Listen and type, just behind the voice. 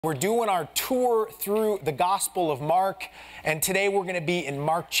We're doing our tour through the Gospel of Mark, and today we're going to be in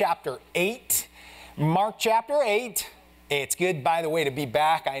Mark chapter 8. Mark chapter 8. It's good, by the way, to be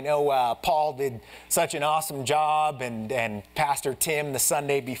back. I know Paul did such an awesome job, and Pastor Tim the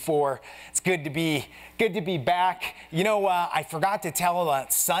Sunday before. It's good to be back. You know, I forgot to tell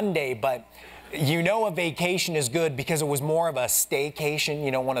Sunday, but you know a vacation is good because it was more of a staycation,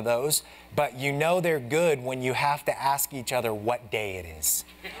 you know, one of those. But you know they're good when you have to ask each other what day it is.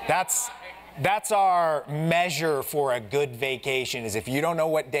 That's our measure for a good vacation, is if you don't know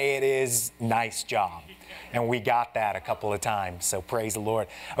what day it is, nice job. And we got that a couple of times, so praise the Lord.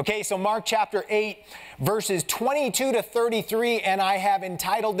 Okay, so Mark chapter 8, verses 22 to 33, and I have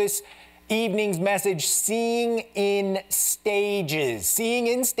entitled this evening's message, Seeing in Stages. Seeing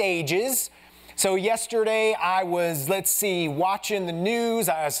in Stages. So yesterday I was, watching the news.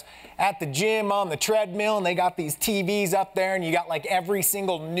 I was at the gym on the treadmill, and they got these TVs up there, and you got like every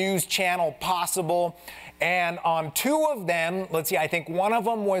single news channel possible. And on two of them, I think one of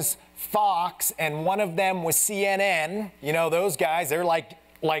them was Fox and one of them was CNN. You know, those guys, they're like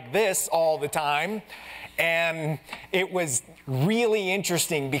this all the time. And it was really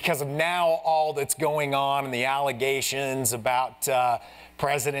interesting because of now all that's going on and the allegations about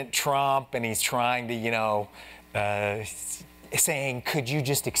President Trump, and he's trying to, saying, could you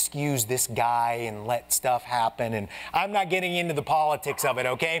just excuse this guy and let stuff happen? And I'm not getting into the politics of it,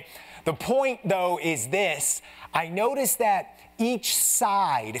 okay? The point, though, is this. I noticed that each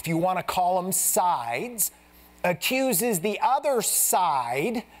side, if you want to call them sides, accuses the other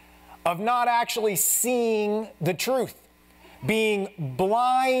side of not actually seeing the truth, being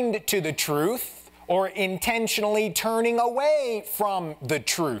blind to the truth, or intentionally turning away from the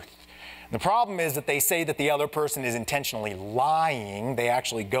truth. The problem is that they say that the other person is intentionally lying. They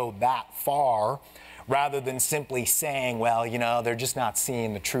actually go that far rather than simply saying, well, you know, they're just not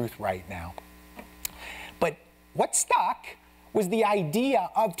seeing the truth right now. But what stuck was the idea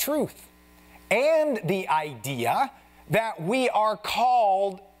of truth and the idea that we are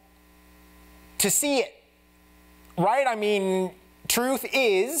called to see it, right? I mean, truth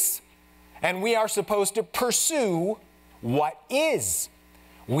is, and we are supposed to pursue what is.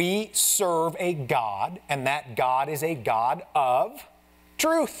 We serve a God, and that God is a God of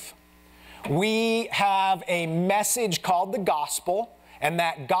truth. We have a message called the gospel, and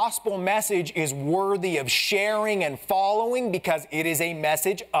that gospel message is worthy of sharing and following because it is a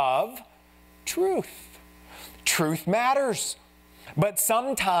message of truth. Truth matters, but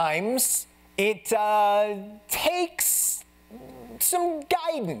sometimes it takes some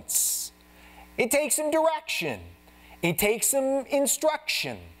guidance. It takes some direction. It takes some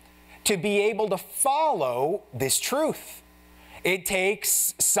instruction to be able to follow this truth. It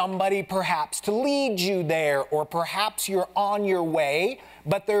takes somebody perhaps to lead you there, or perhaps you're on your way,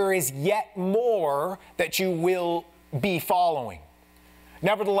 but there is yet more that you will be following.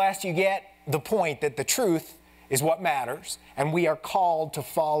 Nevertheless, you get the point that the truth is what matters, and we are called to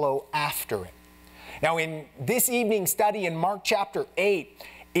follow after it. Now, in this evening's study in Mark chapter 8,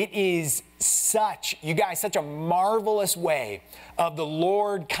 it is such a marvelous way of the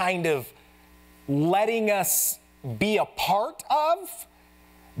Lord kind of letting us be a part of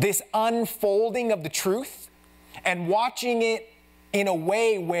this unfolding of the truth and watching it in a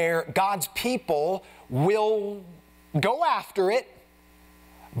way where God's people will go after it,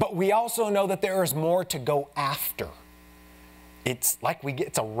 but we also know that there is more to go after. It's like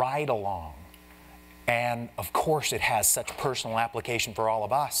it's a ride along. And of course it has such personal application for all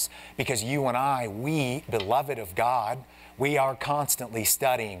of us, because you and I, we, beloved of God, we are constantly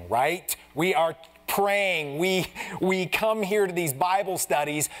studying, right? We are praying. We come here to these Bible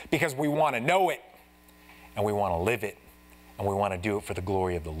studies because we want to know it, and we want to live it, and we want to do it for the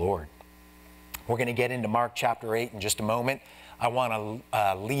glory of the Lord. We're going to get into Mark chapter 8 in just a moment. I want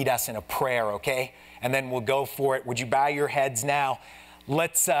to lead us in a prayer, okay? And then we'll go for it. Would you bow your heads now?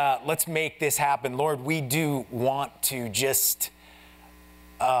 Let's make this happen. Lord, we do want to just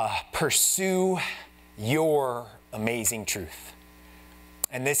pursue your amazing truth.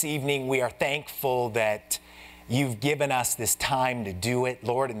 And this evening we are thankful that you've given us this time to do it,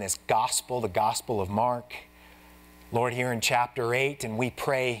 Lord, in this gospel, the Gospel of Mark. Lord, here in chapter 8, and we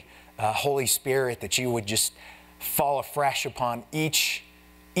pray, Holy Spirit, that you would just fall afresh upon each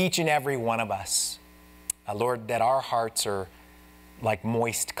and every one of us. Lord, that our hearts are like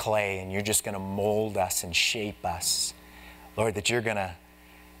moist clay, and you're just going to mold us and shape us. Lord, that you're going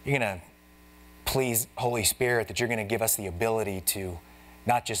to please, Holy Spirit, that you're going to give us the ability to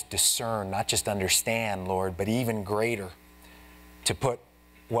not just discern, not just understand, Lord, but even greater, to put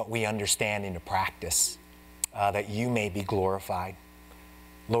what we understand into practice, that you may be glorified.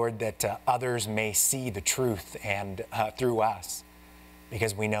 Lord, that others may see the truth and through us,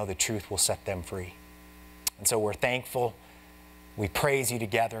 because we know the truth will set them free. And so we're thankful. We praise you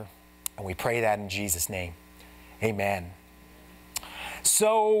together, and we pray that in Jesus' name. Amen.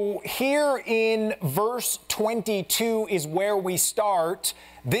 So here in verse 22 is where we start.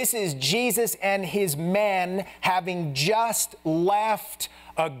 This is Jesus and his men having just left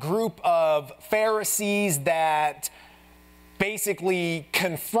a group of Pharisees that basically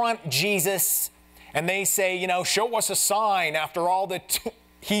confront Jesus, and they say, you know, show us a sign after all that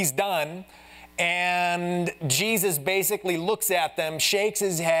he's done. And Jesus basically looks at them, shakes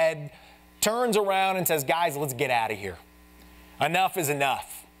his head, turns around and says, guys, let's get out of here. Enough is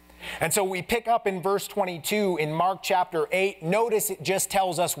enough. And so we pick up in verse 22 in Mark chapter 8. Notice it just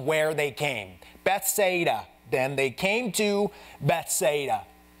tells us where they came. Bethsaida. Then they came to Bethsaida.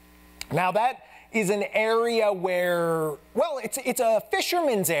 Now that is an area where, well, it's a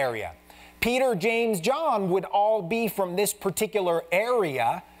fisherman's area. Peter, James, John would all be from this particular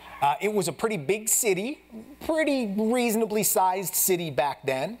area. It was a pretty big city, pretty reasonably sized city back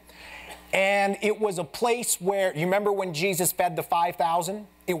then. And it was a place where, you remember when Jesus fed the 5,000?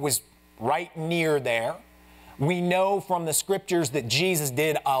 It was right near there. We know from the scriptures that Jesus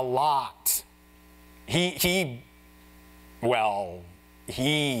did a lot. He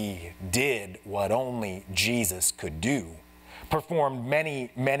did what only Jesus could do. Performed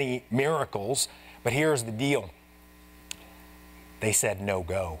many, many miracles. But here's the deal. They said, no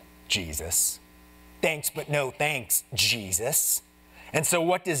go, Jesus. Thanks, but no thanks, Jesus. And so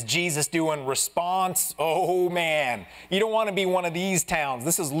what does Jesus do in response? Oh man, you don't want to be one of these towns.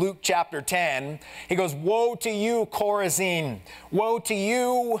 This is Luke chapter 10. He goes, woe to you, Chorazin. Woe to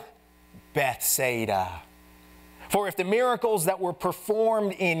you, Bethsaida. For if the miracles that were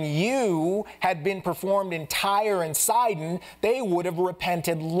performed in you had been performed in Tyre and Sidon, they would have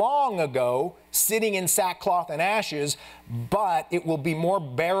repented long ago, sitting in sackcloth and ashes. But it will be more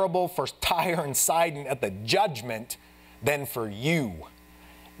bearable for Tyre and Sidon at the judgment than for you.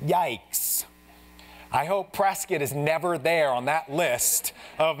 Yikes. I hope Prescott is never there on that list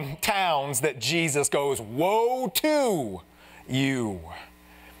of towns that Jesus goes, woe to you.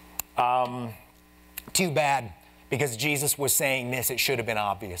 Too bad, because Jesus was saying this, it should have been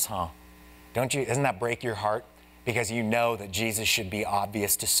obvious, huh? Doesn't that break your heart? Because you know that Jesus should be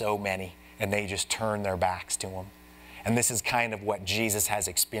obvious to so many, and they just turn their backs to him. And this is kind of what Jesus has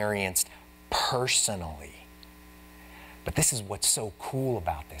experienced personally. But this is what's so cool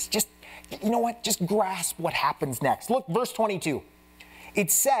about this. Just, you know what? Just grasp what happens next. Look, verse 22. It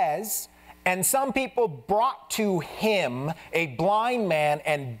says, and some people brought to him a blind man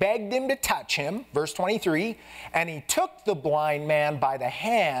and begged him to touch him. Verse 23. And he took the blind man by the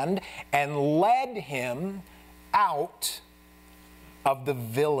hand and led him out of the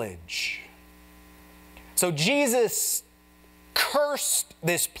village. So Jesus cursed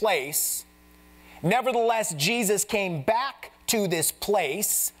this place. Nevertheless, Jesus came back to this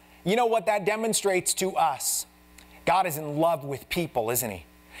place. You know what that demonstrates to us? God is in love with people, isn't he?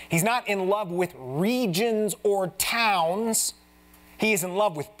 He's not in love with regions or towns. He is in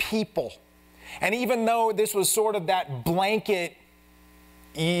love with people. And even though this was sort of that blanket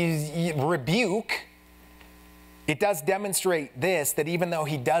rebuke, it does demonstrate this, that even though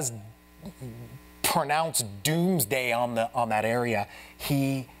he does pronounce doomsday on that area,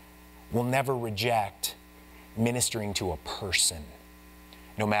 he will never reject ministering to a person,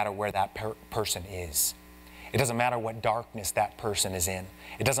 no matter where that person is. It doesn't matter what darkness that person is in.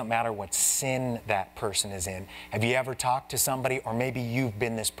 It doesn't matter what sin that person is in. Have you ever talked to somebody, or maybe you've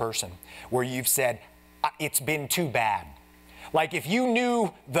been this person, where you've said, it's been too bad? Like if you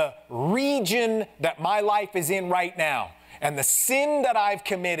knew the region that my life is in right now, and the sin that I've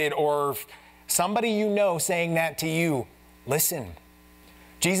committed, or somebody you know saying that to you, listen,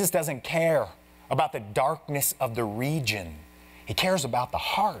 Jesus doesn't care about the darkness of the region. He cares about the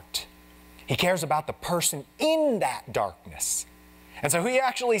heart. He cares about the person in that darkness. And so he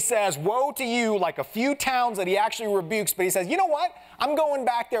actually says, woe to you, like a few towns that he actually rebukes, but he says, you know what? I'm going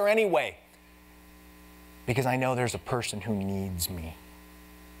back there anyway, because I know there's a person who needs me.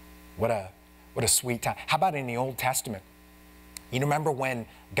 What a sweet time. How about in the Old Testament? You remember when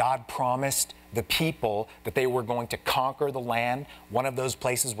God promised the people that they were going to conquer the land? One of those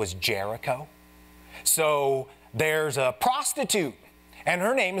places was Jericho. So there's a prostitute, and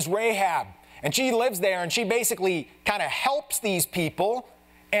her name is Rahab. And she lives there, and she basically kind of helps these people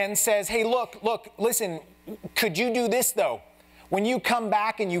and says, hey, look, listen, could you do this though? When you come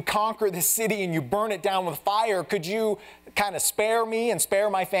back and you conquer the city and you burn it down with fire, could you kind of spare me and spare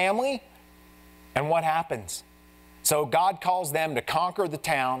my family? And what happens? So God calls them to conquer the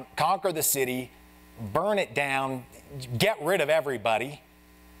town, conquer the city, burn it down, get rid of everybody.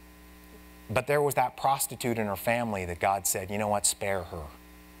 But there was that prostitute and her family that God said, you know what, spare her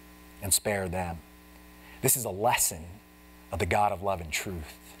and spare them. This is a lesson of the God of love and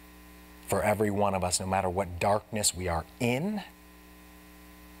truth for every one of us, no matter what darkness we are in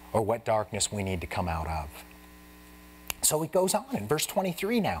or what darkness we need to come out of. So it goes on in verse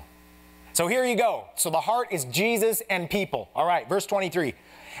 23 now. So here you go. So the heart is Jesus and people. All right, verse 23.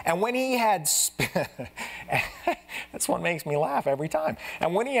 And when he had this one makes me laugh every time.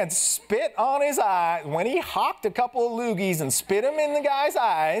 And when he had spit on his eye, when he hocked a couple of loogies and spit them in the guy's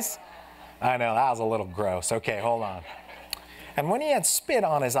eyes, I know, that was a little gross. Okay, hold on. And when he had spit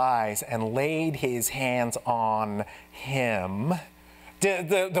on his eyes and laid his hands on him,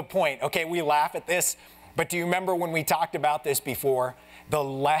 the point, okay, we laugh at this, but do you remember when we talked about this before? The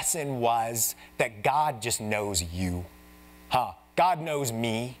lesson was that God just knows you. God knows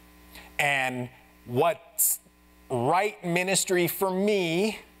me, and what's right ministry for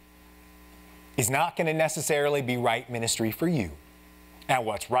me is not going to necessarily be right ministry for you. And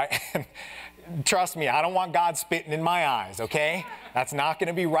what's right, trust me, I don't want God spitting in my eyes, okay? That's not going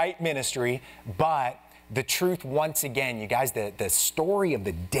to be right ministry, but the truth, once again, you guys, the story of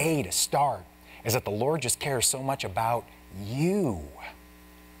the day to start is that the Lord just cares so much about you,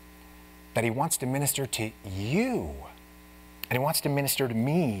 that he wants to minister to you. And he wants to minister to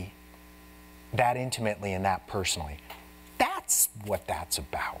me that intimately and that personally. That's what that's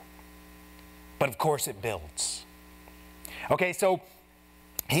about. But of course it builds. Okay, so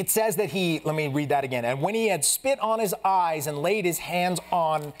it says that let me read that again. And when he had spit on his eyes and laid his hands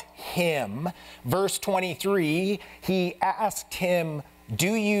on him, verse 23, he asked him,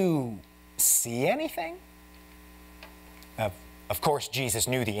 do you see anything? Of course, Jesus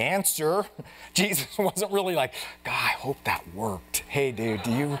knew the answer. Jesus wasn't really like, God, I hope that worked. Hey, dude,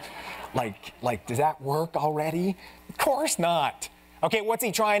 do you, does that work already? Of course not. Okay, what's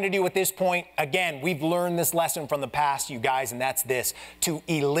he trying to do at this point? Again, we've learned this lesson from the past, you guys, and that's this: to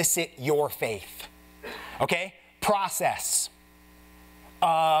elicit your faith. Okay? Process.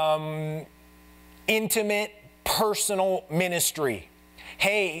 Intimate, personal ministry.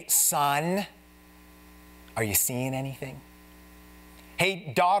 Hey, son, are you seeing anything?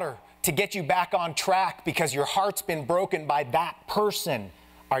 Hey, daughter, to get you back on track because your heart's been broken by that person,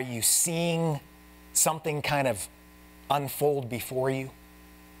 are you seeing something kind of unfold before you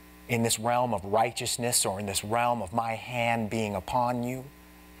in this realm of righteousness or in this realm of my hand being upon you?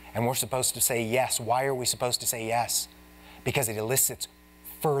 And we're supposed to say yes. Why are we supposed to say yes? Because it elicits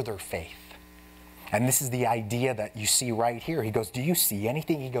further faith. And this is the idea that you see right here. He goes, do you see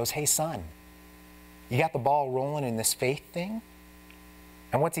anything? He goes, hey, son, you got the ball rolling in this faith thing?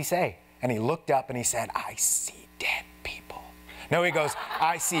 And what's he say? And he looked up and he said, I see dead people. No, he goes,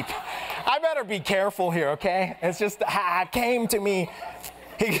 I better be careful here, okay? It's just, it came to me.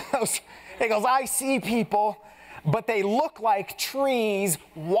 He goes, I see people, but they look like trees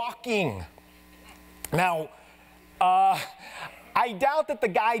walking. Now, I doubt that the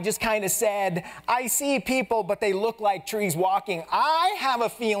guy just kind of said, I see people, but they look like trees walking. I have a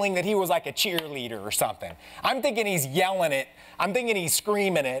feeling that he was like a cheerleader or something. I'm thinking he's yelling it. I'm thinking he's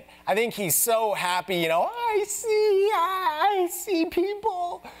screaming it. I think he's so happy, you know, I see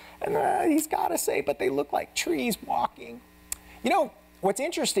people. And he's got to say, but they look like trees walking. You know, what's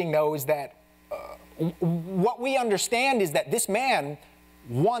interesting, though, is that what we understand is that this man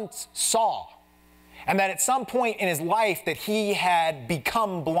once saw. And that at some point in his life that he had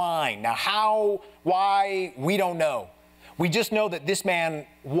become blind. Now how, why, we don't know. We just know that this man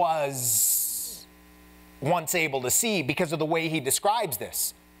was once able to see because of the way he describes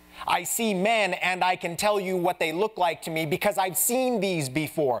this. I see men and I can tell you what they look like to me because I've seen these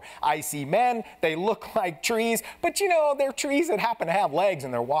before. I see men, they look like trees, but you know, they're trees that happen to have legs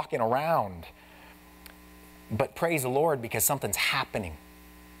and they're walking around. But praise the Lord because something's happening.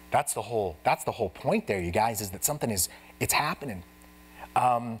 That's the whole point there, you guys, is that it's happening.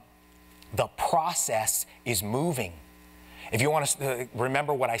 The process is moving. If you want to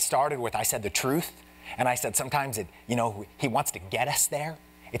remember what I started with, I said the truth, and I said sometimes he wants to get us there.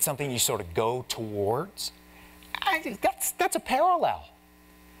 It's something you sort of go towards. That's a parallel.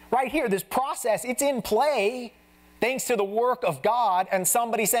 Right here, this process, it's in play thanks to the work of God and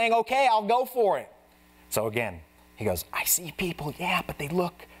somebody saying, okay, I'll go for it. So again, he goes, I see people, yeah, but they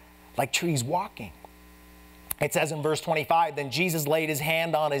look like trees walking. It says in verse 25, then Jesus laid his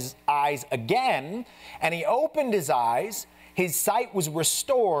hand on his eyes again, and he opened his eyes. His sight was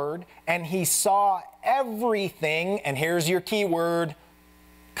restored, and he saw everything, and here's your key word,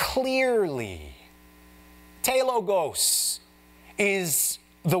 clearly. Telogos is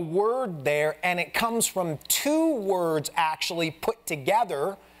the word there, and it comes from two words actually put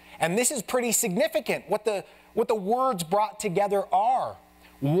together, and this is pretty significant, what the words brought together are.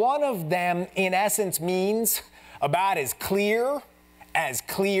 One of them, in essence, means about as clear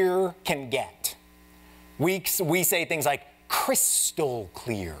can get. We say things like crystal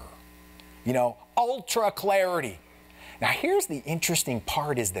clear, ultra clarity. Now, here's the interesting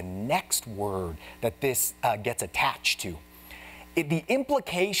part is the next word that this gets attached to. The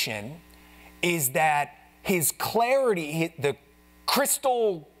implication is that his clarity, the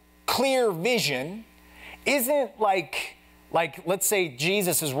crystal clear vision, isn't like let's say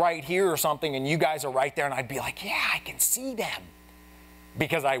Jesus is right here or something and you guys are right there and I'd be like, yeah, I can see them,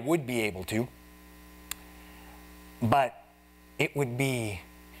 because I would be able to. But it would be,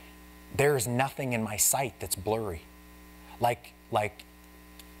 there's nothing in my sight that's blurry. Like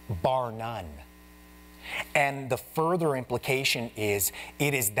bar none. And the further implication is,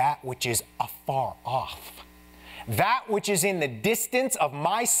 it is that which is afar off. That which is in the distance of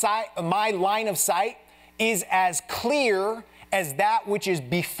my line of sight is as clear as that which is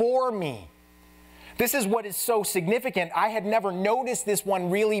before me. This is what is so significant. I had never noticed this one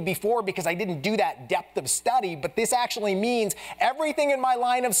really before because I didn't do that depth of study, but this actually means everything in my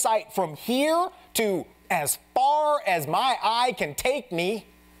line of sight from here to as far as my eye can take me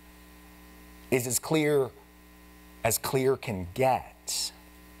is as clear can get.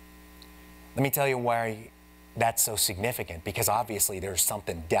 Let me tell you why that's so significant, because obviously there's some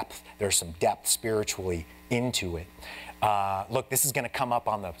depth spiritually into it. Look, this is going to come up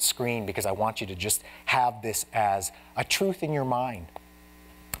on the screen because I want you to just have this as a truth in your mind.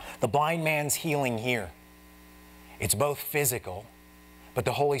 The blind man's healing here, it's both physical, but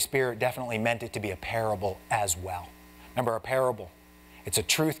the Holy Spirit definitely meant it to be a parable as well. Remember, a parable, it's a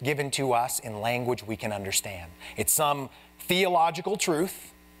truth given to us in language we can understand. It's some theological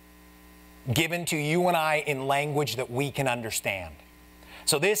truth given to you and I in language that we can understand.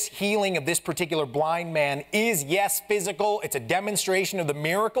 So this healing of this particular blind man is, yes, physical. It's a demonstration of the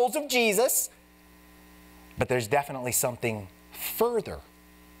miracles of Jesus, but there's definitely something further.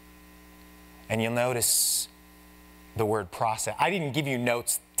 And you'll notice the word process. I didn't give you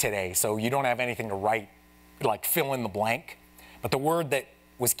notes today, so you don't have anything to write, like fill in the blank. But the word that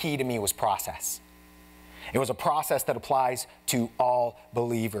was key to me was process. It was a process that applies to all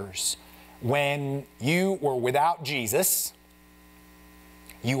believers. When you were without Jesus,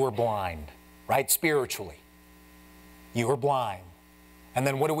 you were blind, right? Spiritually, you were blind. And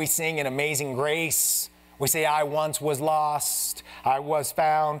then what do we sing in Amazing Grace? We say, I once was lost, I was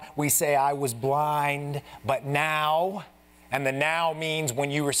found. We say, I was blind, but now, and the now means when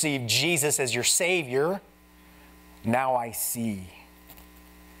you receive Jesus as your Savior, now I see.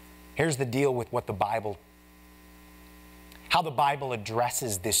 Here's the deal with what how the Bible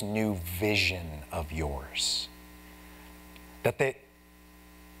addresses this new vision of yours. That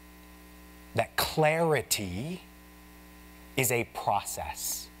clarity is a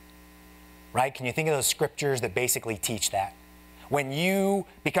process, right? Can you think of those scriptures that basically teach that? When you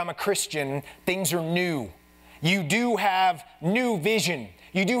become a Christian, things are new. You do have new vision.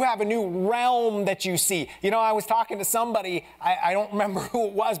 You do have a new realm that you see. I was talking to somebody, I don't remember who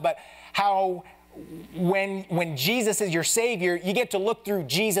it was, but how when Jesus is your Savior, you get to look through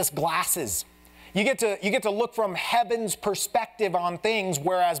Jesus' glasses. You get to look from heaven's perspective on things,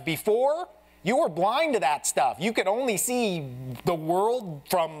 whereas before, you were blind to that stuff. You could only see the world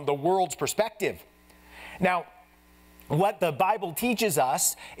from the world's perspective. Now, what the Bible teaches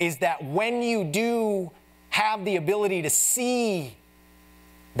us is that when you do have the ability to see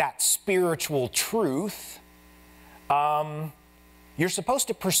that spiritual truth, you're supposed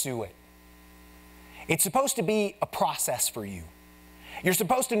to pursue it. It's supposed to be a process for you. You're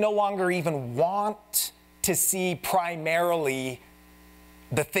supposed to no longer even want to see primarily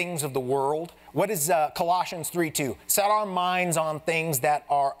the things of the world. What is Colossians 3:2? Set our minds on things that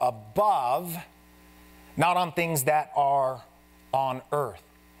are above, not on things that are on earth.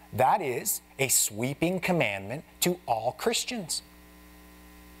 That is a sweeping commandment to all Christians.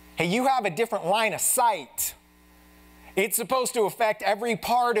 Hey, you have a different line of sight. It's supposed to affect every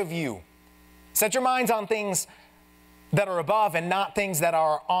part of you. Set your minds on things that are above and not things that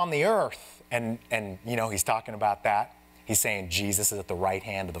are on the earth. And he's talking about that. He's saying Jesus is at the right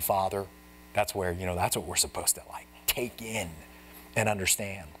hand of the Father. That's where, that's what we're supposed to take in and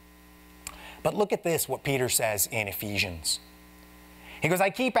understand. But look at this, what Peter says in Ephesians. He goes, I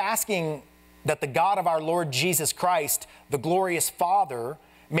keep asking that the God of our Lord Jesus Christ, the glorious Father,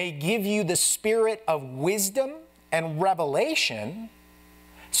 may give you the spirit of wisdom and revelation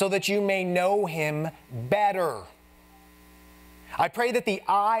so that you may know him better. I pray that the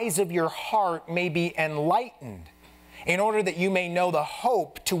eyes of your heart may be enlightened, in order that you may know the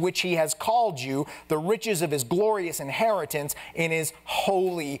hope to which he has called you, the riches of his glorious inheritance in his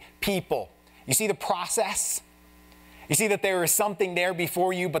holy people. You see the process? You see that there is something there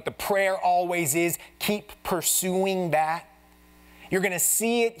before you, but the prayer always is, keep pursuing that. You're going to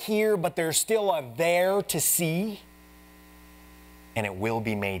see it here, but there's still a there to see. And it will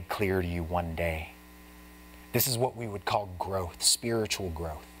be made clear to you one day. This is what we would call growth, spiritual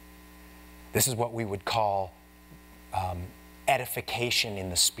growth. This is what we would call edification in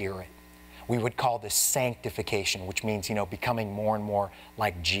the Spirit. We would call this sanctification, which means, becoming more and more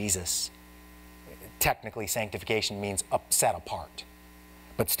like Jesus. Technically, sanctification means set apart,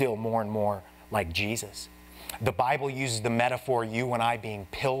 but still more and more like Jesus. The Bible uses the metaphor, you and I being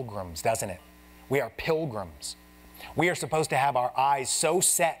pilgrims, doesn't it? We are pilgrims. We are supposed to have our eyes so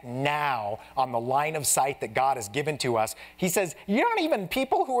set now on the line of sight that God has given to us. He says, you're not even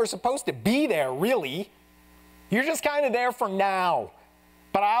people who are supposed to be there, really. You're just kind of there for now.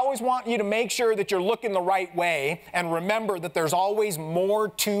 But I always want you to make sure that you're looking the right way and remember that there's always more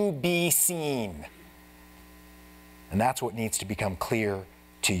to be seen. And that's what needs to become clear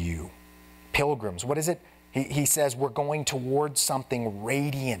to you. Pilgrims, what is it? He says we're going towards something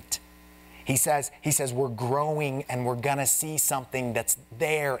radiant. He says we're growing and we're going to see something that's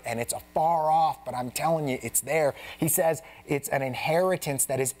there and it's afar off, but I'm telling you, it's there. He says it's an inheritance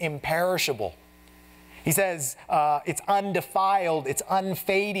that is imperishable. He says it's undefiled, it's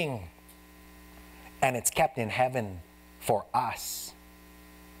unfading, and it's kept in heaven for us.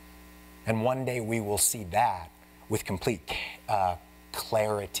 And one day we will see that with complete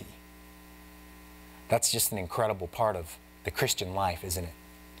clarity. That's just an incredible part of the Christian life, isn't it?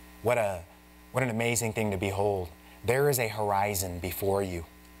 What an amazing thing to behold. There is a horizon before you.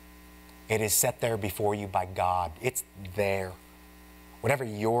 It is set there before you by God. It's there. Whatever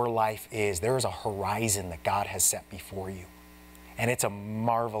your life is, there is a horizon that God has set before you. And it's a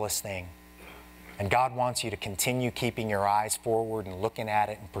marvelous thing. And God wants you to continue keeping your eyes forward and looking at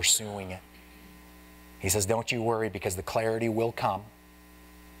it and pursuing it. He says, don't you worry, because the clarity will come.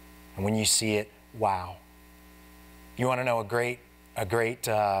 And when you see it, wow. You want to know a great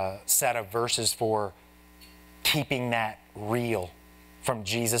set of verses for keeping that real from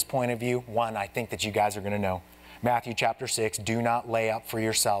Jesus' point of view? One, I think that you guys are going to know. Matthew chapter 6, do not lay up for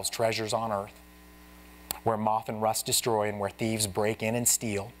yourselves treasures on earth, where moth and rust destroy and where thieves break in and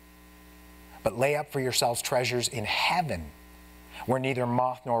steal. But lay up for yourselves treasures in heaven, where neither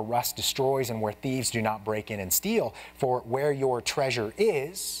moth nor rust destroys and where thieves do not break in and steal. For where your treasure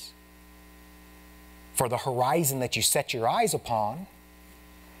is, for the horizon that you set your eyes upon,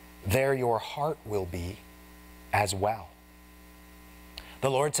 there your heart will be as well.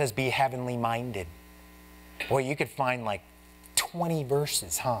 The Lord says, be heavenly minded. Boy, you could find like 20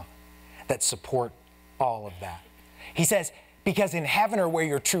 verses, that support all of that. He says, because in heaven are where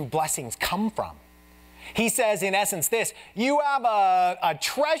your true blessings come from. He says, in essence, this, you have a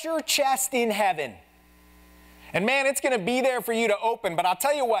treasure chest in heaven. And man, it's going to be there for you to open. But I'll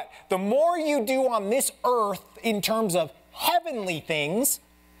tell you what, the more you do on this earth in terms of heavenly things,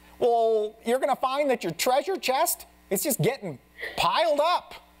 well, you're going to find that your treasure chest, it's just getting piled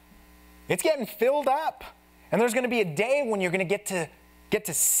up. It's getting filled up. And there's going to be a day when you're going to get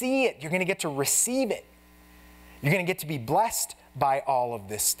to see it. You're going to get to receive it. You're going to get to be blessed by all of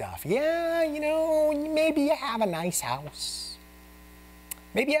this stuff. Yeah, maybe you have a nice house.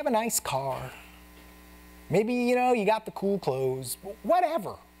 Maybe you have a nice car. Maybe, you got the cool clothes.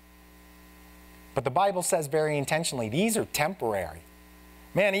 Whatever. But the Bible says very intentionally, these are temporary.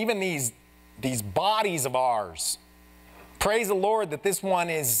 Man, even these bodies of ours, praise the Lord that this one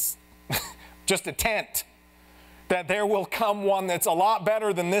is just a tent. That there will come one that's a lot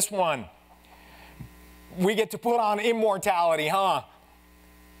better than this one. We get to put on immortality, huh?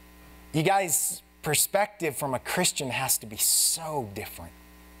 You guys, perspective from a Christian has to be so different.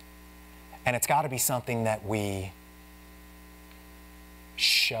 And it's got to be something that we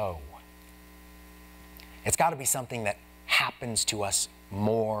show. It's got to be something that happens to us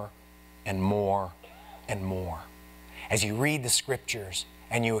more and more and more. As you read the scriptures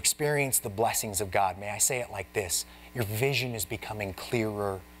and you experience the blessings of God, may I say it like this, your vision is becoming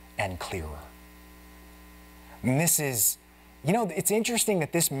clearer and clearer. And this is, it's interesting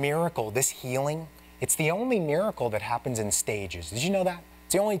that this miracle, this healing, it's the only miracle that happens in stages. Did you know that?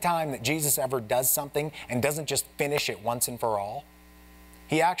 It's the only time that Jesus ever does something and doesn't just finish it once and for all.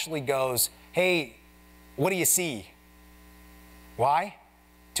 He actually goes, hey, what do you see? Why?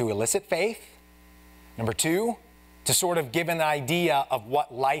 To elicit faith. Number two, to sort of give an idea of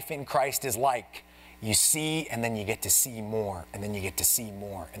what life in Christ is like. You see, and then you get to see more, and then you get to see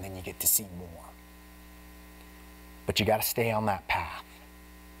more, and then you get to see more. But you got to stay on that path.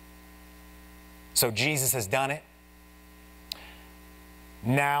 So Jesus has done it.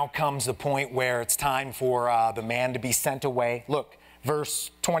 Now comes the point where it's time for the man to be sent away. Look,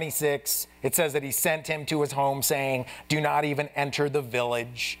 verse 26, it says that he sent him to his home saying, do not even enter the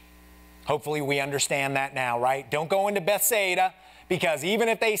village. Hopefully we understand that now, right? Don't go into Bethsaida, because even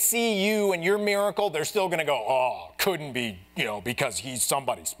if they see you and your miracle, they're still going to go, oh, couldn't be, because he's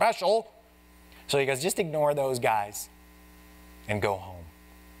somebody special. So he goes, just ignore those guys and go home.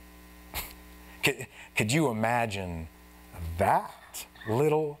 Could you imagine that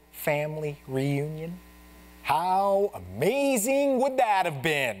little family reunion? How amazing would that have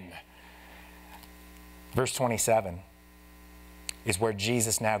been? Verse 27 is where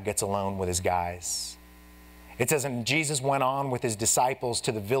Jesus now gets alone with his guys. It says, and Jesus went on with his disciples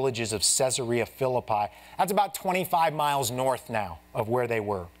to the villages of Caesarea Philippi. That's about 25 miles north now of where they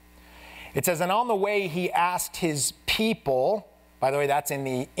were. It says, and on the way he asked his people, by the way, that's in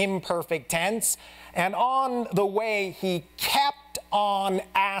the imperfect tense, and on the way he kept on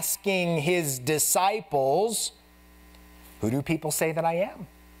asking his disciples, who do people say that I am?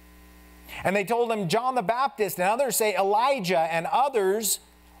 And they told him, John the Baptist, and others say Elijah, and others,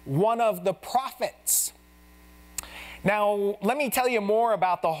 one of the prophets. Now, let me tell you more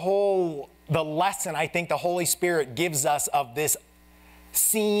about the lesson I think the Holy Spirit gives us of this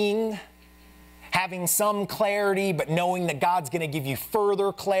seeing, having some clarity, but knowing that God's going to give you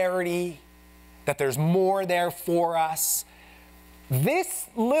further clarity, that there's more there for us. This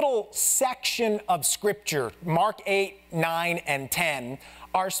little section of Scripture, Mark 8, 9, and 10,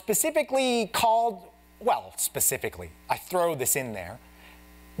 are specifically called, well, specifically, I throw this in there,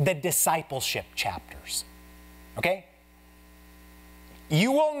 the discipleship chapters. Okay?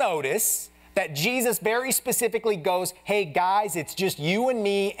 You will notice that Jesus very specifically goes, hey guys, it's just you and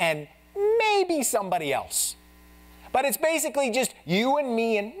me and maybe somebody else. But it's basically just you and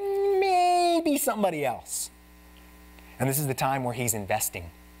me and maybe somebody else. And this is the time where he's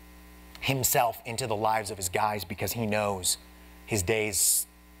investing himself into the lives of his guys because he knows his day's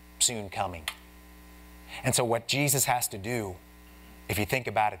soon coming. And so what Jesus has to do, if you think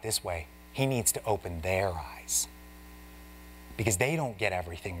about it this way, he needs to open their eyes because they don't get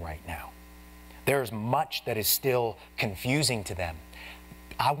everything right now. There's much that is still confusing to them.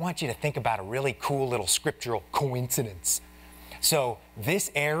 I want you to think about a really cool little scriptural coincidence. So this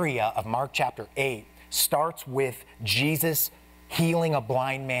area of Mark chapter 8 starts with Jesus healing a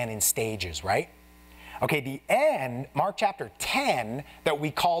blind man in stages, right? Okay, the end, Mark chapter 10, that we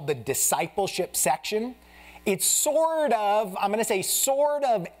call the discipleship section, it sort of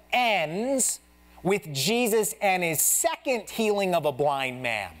ends with Jesus and his second healing of a blind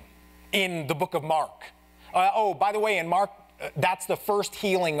man in the book of Mark. By the way, in Mark, that's the first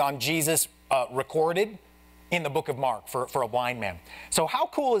healing on Jesus recorded in the book of Mark for a blind man. So how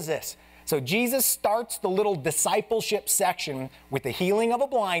cool is this? So Jesus starts the little discipleship section with the healing of a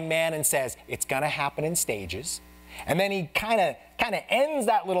blind man and says, it's going to happen in stages. And then he kind of ends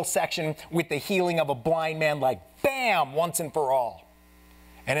that little section with the healing of a blind man like, bam, once and for all.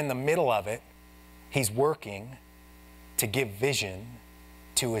 And in the middle of it, he's working to give vision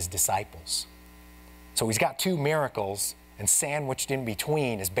to his disciples. So he's got two miracles, and sandwiched in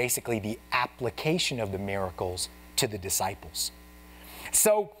between is basically the application of the miracles to the disciples.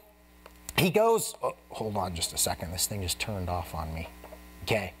 So he goes, hold on just a second, this thing just turned off on me.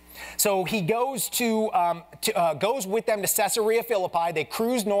 Okay. So he goes goes with them to Caesarea Philippi. They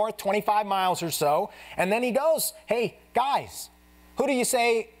cruise north 25 miles or so. And then he goes, hey, guys, who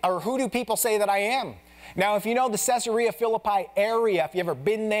do people say that I am? Now, if you know the Caesarea Philippi area, if you've ever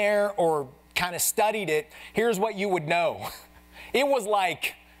been there or kind of studied it, here's what you would know. It was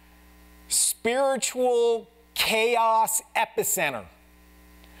like spiritual chaos epicenter.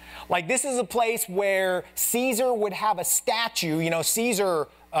 Like this is a place where Caesar would have a statue. You know, Caesar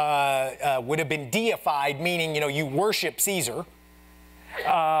would have been deified, meaning, you worship Caesar.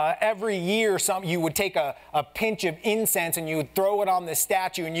 Every year you would take a pinch of incense and you would throw it on this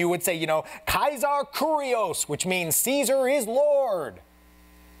statue and you would say, Kaiser Kurios, which means Caesar is Lord.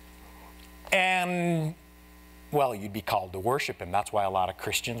 And, well, you'd be called to worship him. That's why a lot of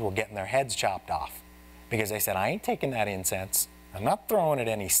Christians were getting their heads chopped off. Because they said, I ain't taking that incense. I'm not throwing at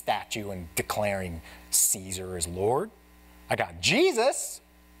any statue and declaring Caesar as Lord. I got Jesus,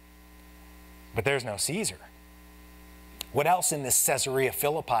 but there's no Caesar. What else in this Caesarea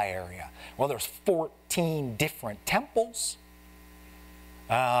Philippi area? Well, there's 14 different temples.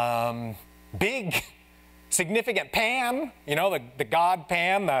 Big significant. Pan, you know, the god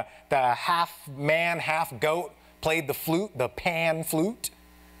Pan, the half man, half goat, played the flute, the pan flute.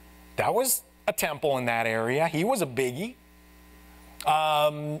 That was a temple in that area. He was a biggie.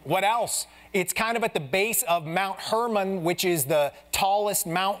 What else? It's kind of at the base of Mount Hermon, which is the tallest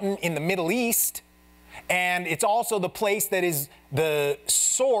mountain in the Middle East. And it's also the place that is the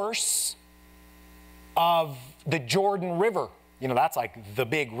source of the Jordan River. You know, that's like the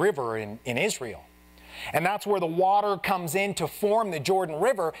big river in Israel. And that's where the water comes in to form the Jordan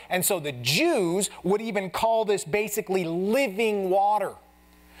River. And so the Jews would even call this basically living water.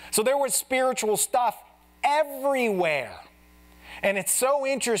 So there was spiritual stuff everywhere. And it's so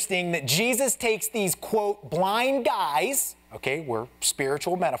interesting that Jesus takes these, quote, blind guys, okay, we're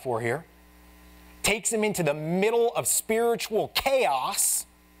spiritual metaphor here, takes them into the middle of spiritual chaos,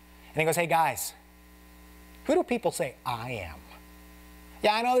 and he goes, hey guys, who do people say I am?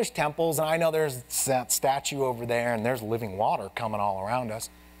 Yeah, I know there's temples, and I know there's that statue over there, and there's living water coming all around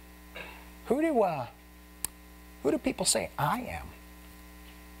us. Who do people say I am?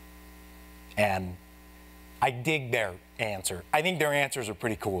 And I dig their answer. I think their answers are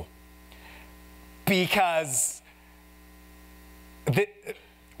pretty cool. Because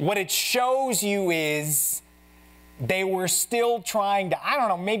what it shows you is they were still trying to, I don't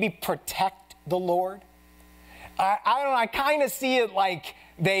know, maybe protect the Lord. I don't know, I kind of see it like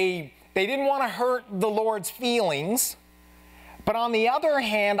they didn't want to hurt the Lord's feelings. But on the other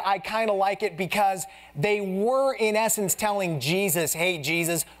hand, I kind of like it because they were, in essence, telling Jesus, hey,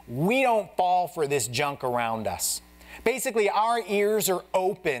 Jesus, we don't fall for this junk around us. Basically, our ears are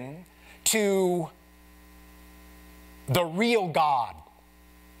open to the real God.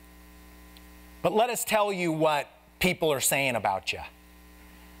 But let us tell you what people are saying about you.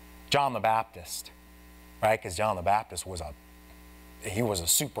 John the Baptist, right? Because John the Baptist was a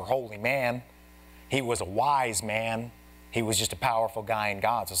super holy man. He was a wise man. He was just a powerful guy in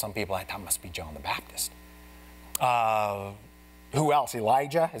God. So some people are like, that must be John the Baptist. Who else?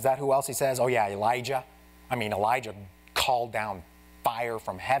 Elijah? Is that who else he says? Oh yeah, Elijah. I mean, Elijah called down fire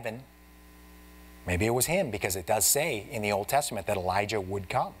from heaven. Maybe it was him, because it does say in the Old Testament that Elijah would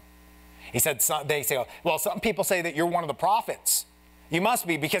come. He said, they say, well, some people say that you're one of the prophets. You must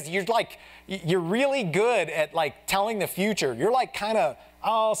be, because you're really good at like telling the future. You're like kind of,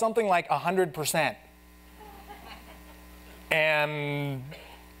 something like 100%. And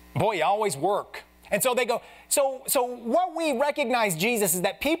boy, you always work. And so they go, so what we recognize, Jesus, is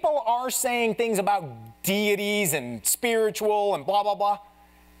that people are saying things about deities and spiritual and blah, blah, blah.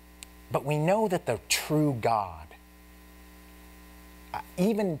 But we know that the true God,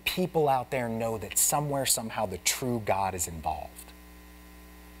 even people out there know that somewhere, somehow, the true God is involved.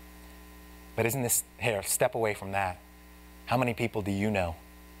 But isn't this, here, step away from that. How many people do you know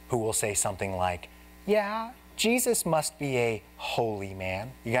who will say something like, yeah, Jesus must be a holy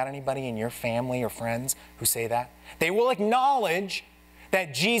man? You got anybody in your family or friends who say that? They will acknowledge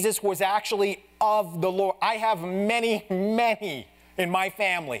that Jesus was actually of the Lord. I have many, many in my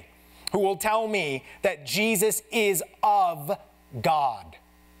family who will tell me that Jesus is of God.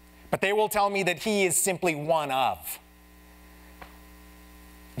 But they will tell me that he is simply one of.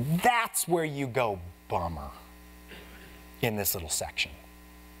 That's where you go, bummer, in this little section.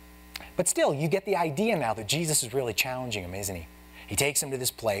 But still, you get the idea now that Jesus is really challenging him, isn't he? He takes him to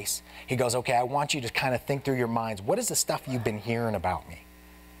this place. He goes, okay, I want you to kind of think through your minds. What is the stuff you've been hearing about me?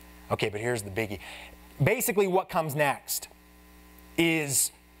 Okay, but here's the biggie. Basically, what comes next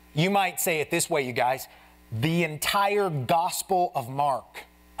is, you might say it this way, you guys, the entire Gospel of Mark.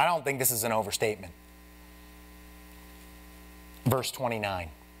 I don't think this is an overstatement. Verse 29.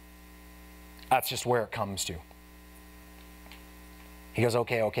 That's just where it comes to. He goes,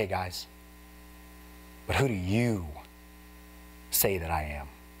 okay, guys. But who do you say that I am?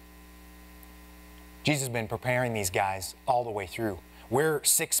 Jesus has been preparing these guys all the way through. We're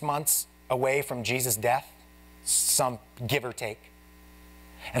 6 months away from Jesus' death, some give or take.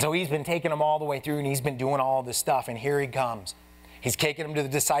 And so he's been taking them all the way through, and he's been doing all this stuff, and here he comes. He's taking them to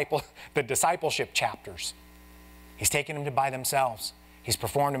the discipleship chapters. He's taking them to by themselves. He's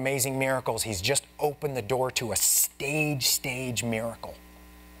performed amazing miracles. He's just opened the door to a stage miracle.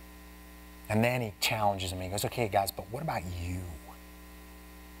 And then he challenges them. He goes, okay, guys, but what about you?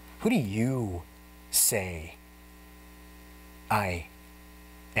 Who do you say I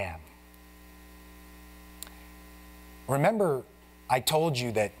am? Remember, I told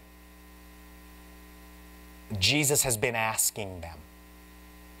you that Jesus has been asking them.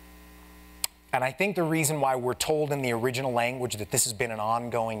 And I think the reason why we're told in the original language that this has been an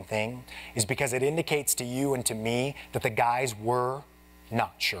ongoing thing is because it indicates to you and to me that the guys were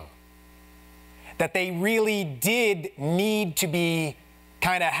not sure. that they really did need to be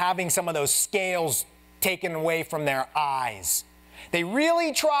kind of having some of those scales taken away from their eyes. They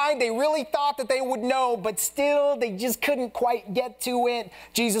really tried, they really thought that they would know, but still they just couldn't quite get to it.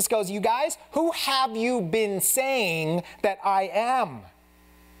 Jesus goes, you guys, who have you been saying that I am?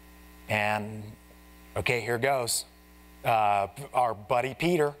 And, okay, here goes. Our buddy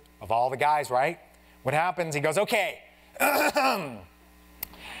Peter, of all the guys, right? What happens? He goes, okay,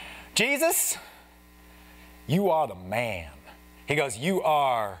 Jesus, you are the man. He goes, you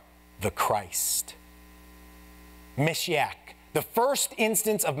are the Christ. Mashiach, the first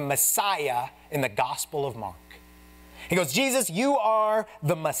instance of Messiah in the Gospel of Mark. He goes, Jesus, you are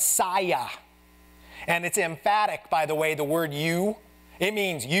the Messiah. And it's emphatic, by the way, the word you. It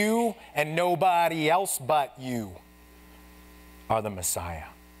means you and nobody else but you are the Messiah.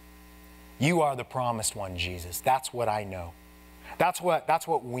 You are the promised one, Jesus. That's what I know. That's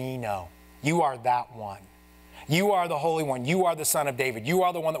what we know. You are that one. You are the Holy One. You are the Son of David. You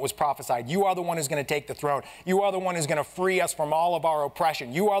are the one that was prophesied. You are the one who's going to take the throne. You are the one who's going to free us from all of our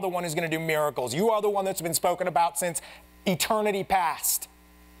oppression. You are the one who's going to do miracles. You are the one that's been spoken about since eternity past.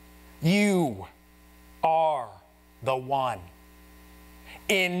 You are the one.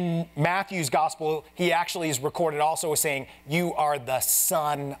 In Matthew's gospel, he actually is recorded also as saying, you are the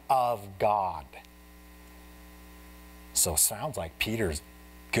Son of God. So it sounds like Peter's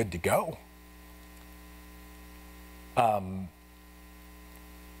good to go.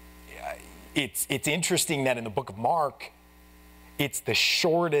 It's interesting that in the book of Mark, it's the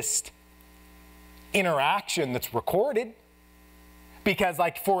shortest interaction that's recorded. Because,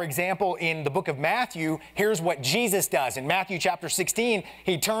 like, for example, in the book of Matthew, here's what Jesus does. In Matthew chapter 16,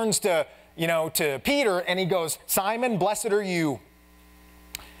 he turns to Peter and he goes, Simon, blessed are you.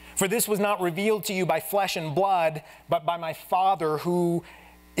 For this was not revealed to you by flesh and blood, but by my Father who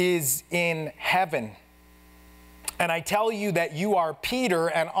is in heaven. And I tell you that you are Peter,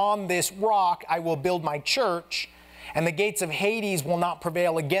 and on this rock I will build my church, and the gates of Hades will not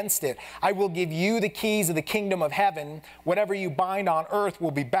prevail against it. I will give you the keys of the kingdom of heaven. Whatever you bind on earth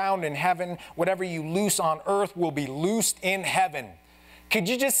will be bound in heaven. Whatever you loose on earth will be loosed in heaven. Could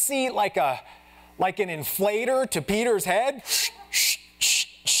you just see like an inflator to Peter's head?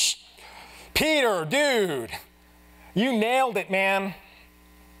 Peter, dude, you nailed it, man.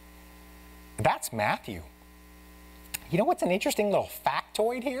 That's Matthew. You know what's an interesting little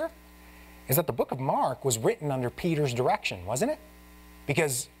factoid here? Is that the book of Mark was written under Peter's direction, wasn't it?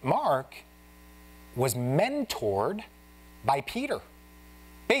 Because Mark was mentored by Peter.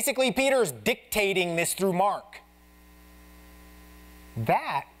 Basically, Peter's dictating this through Mark.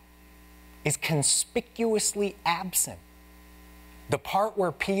 That is conspicuously absent. The part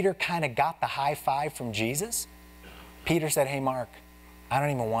where Peter kind of got the high five from Jesus, Peter said, hey, Mark, I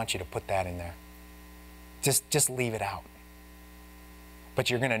don't even want you to put that in there. Just leave it out. But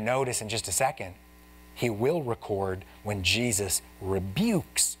you're going to notice in just a second, he will record when Jesus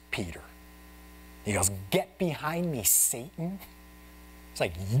rebukes Peter. He goes, get behind me, Satan. It's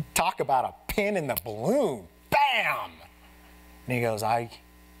like, talk about a pin in the balloon. Bam! And he goes, I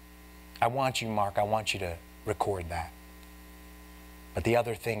want you, Mark, I want you to record that. But the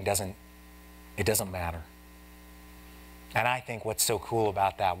other thing doesn't matter. And I think what's so cool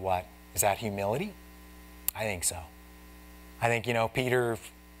about that, is that humility? I think so. I think, Peter,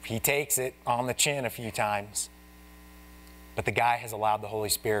 he takes it on the chin a few times. But the guy has allowed the Holy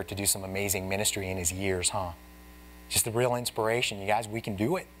Spirit to do some amazing ministry in his years, huh? Just a real inspiration. You guys, we can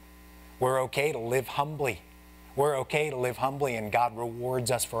do it. We're okay to live humbly. We're okay to live humbly, and God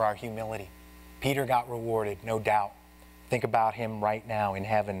rewards us for our humility. Peter got rewarded, no doubt. Think about him right now in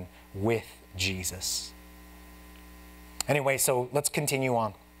heaven with Jesus. Anyway, so let's continue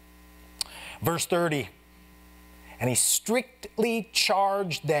on. Verse 30. And he strictly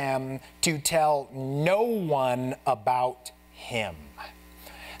charged them to tell no one about him.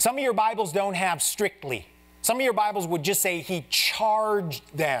 Some of your Bibles don't have strictly. Some of your Bibles would just say he charged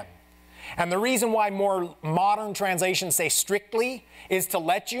them. And the reason why more modern translations say strictly is to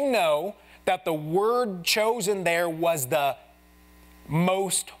let you know that the word chosen there was the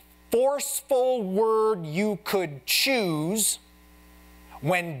most forceful word you could choose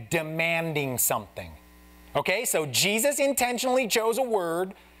when demanding something. Okay, so Jesus intentionally chose a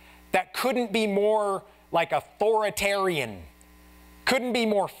word that couldn't be more like authoritarian, couldn't be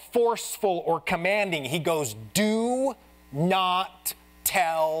more forceful or commanding. He goes, do not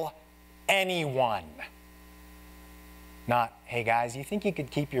tell anyone. Not, hey guys, you think you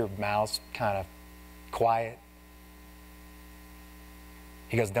could keep your mouths kind of quiet?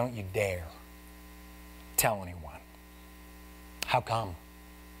 He goes, don't you dare tell anyone. How come?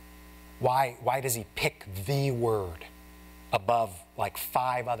 Why does he pick the word above like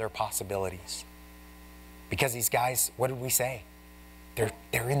 5 other possibilities? Because these guys, what did we say?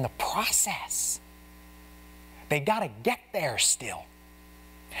 They're in the process. They got to get there still.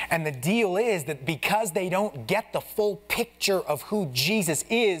 And the deal is that because they don't get the full picture of who Jesus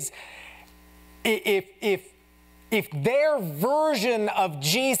is, if their version of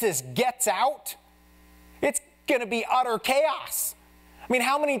Jesus gets out, it's going to be utter chaos. I mean,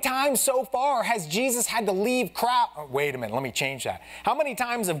 how many times so far has Jesus had to leave crowd? Oh, wait a minute, let me change that. How many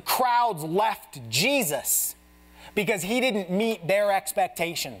times have crowds left Jesus because he didn't meet their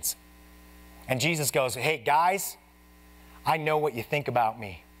expectations? And Jesus goes, hey, guys, I know what you think about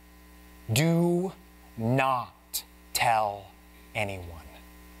me. Do not tell anyone.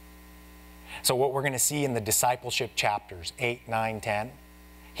 So what we're going to see in the discipleship chapters 8, 9, 10,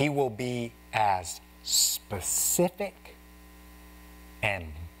 he will be as specific and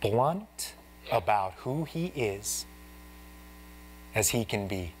blunt about who he is as he can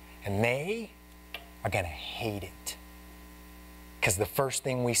be. And they are going to hate it. Because the first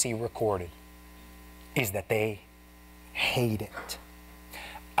thing we see recorded is that they hate it.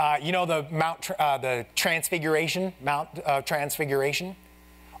 You know the Transfiguration, Mount Transfiguration?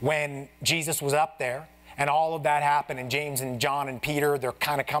 When Jesus was up there and all of that happened and James and John and Peter, they're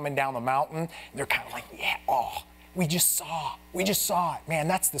kind of coming down the mountain. They're kind of like, yeah, oh, we just saw it. Man,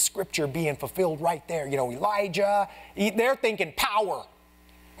 that's the scripture being fulfilled right there. You know, Elijah, they're thinking power.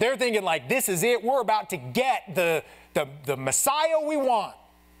 They're thinking like, this is it. We're about to get the Messiah we want.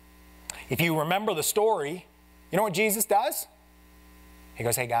 If you remember the story, you know what Jesus does? He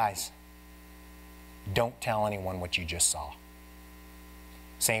goes, hey guys, don't tell anyone what you just saw.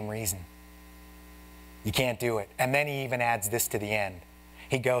 Same reason. You can't do it. And then he even adds this to the end.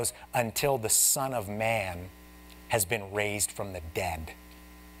 He goes, until the Son of Man has been raised from the dead.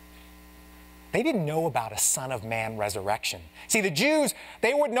 They didn't know about a Son of Man resurrection. See, the Jews,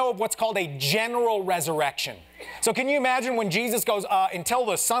 they would know of what's called a general resurrection. So can you imagine when Jesus goes, until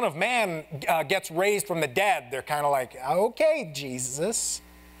the Son of Man gets raised from the dead, they're kind of like, okay, Jesus.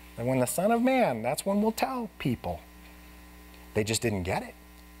 And when the Son of Man, that's when we'll tell people. They just didn't get it.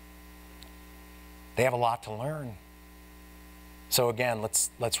 They have a lot to learn. So again,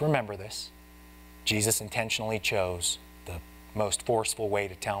 let's remember this. Jesus intentionally chose the most forceful way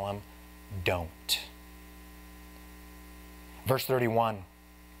to tell them, don't. Verse 31.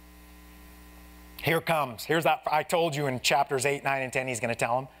 Here comes. Here's that. I told you in chapters 8, 9, and 10, he's going to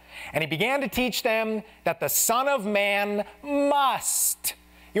tell them. And he began to teach them that the Son of Man must.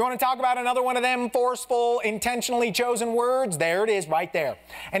 You want to talk about another one of them forceful, intentionally chosen words? There it is, right there.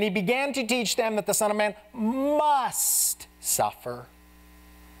 And he began to teach them that the Son of Man must suffer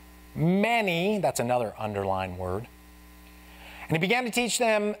many, that's another underlined word. And he began to teach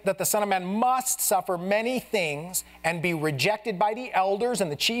them that the Son of Man must suffer many things and be rejected by the elders and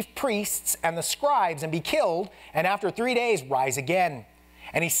the chief priests and the scribes and be killed, and after 3 days rise again.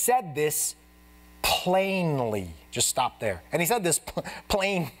 And he said this plainly. Just stop there. And he said this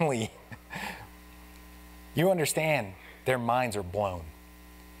plainly. You understand their minds are blown.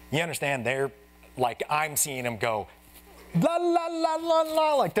 You understand they're like, I'm seeing them go, la, la, la, la,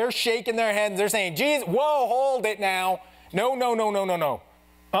 la, like they're shaking their heads. They're saying, Jesus, whoa, hold it now. No, no, no, no, no, no.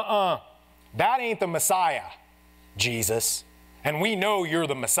 That ain't the Messiah, Jesus. And we know you're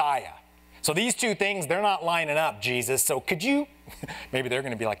the Messiah. So these two things, they're not lining up, Jesus. So could you, maybe they're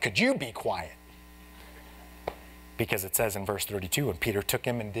going to be like, could you be quiet? Because it says in verse 32, and Peter took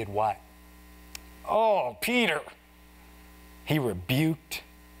him and did what? Oh, Peter. He rebuked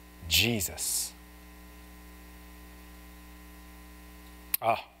Jesus.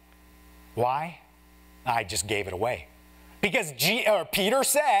 Why? I just gave it away. Because Peter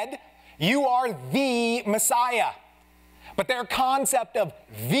said, you are the Messiah. But their concept of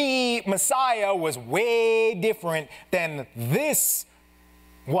the Messiah was way different than this,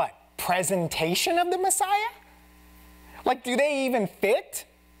 what, presentation of the Messiah? Like, do they even fit?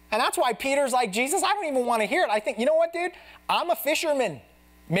 And that's why Peter's like, Jesus, I don't even want to hear it. I think, you know what, dude? I'm a fisherman.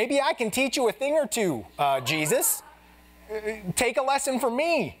 Maybe I can teach you a thing or two, Jesus. Take a lesson from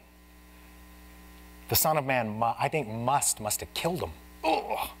me. The Son of Man, I think must have killed him.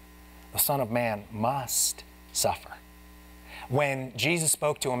 Ugh. The Son of Man must suffer. When Jesus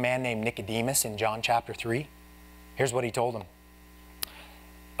spoke to a man named Nicodemus in John chapter 3, here's what he told him.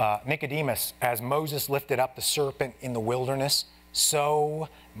 Nicodemus, as Moses lifted up the serpent in the wilderness, so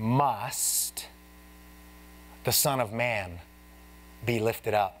must the Son of Man be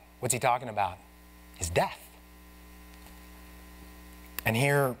lifted up. What's he talking about? His death. And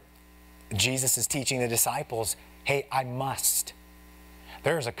here, Jesus is teaching the disciples, hey, I must.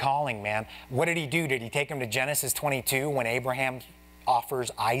 There's a calling, man. What did he do? Did he take him to Genesis 22 when Abraham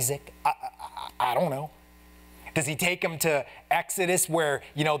offers Isaac? I don't know. Does he take him to Exodus where,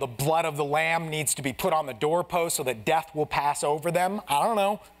 you know, the blood of the lamb needs to be put on the doorpost so that death will pass over them? I don't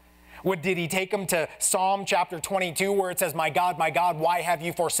know. Did he take him to Psalm chapter 22 where it says, my God, why have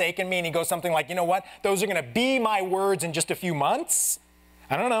you forsaken me? And he goes something like, you know what? Those are going to be my words in just a few months.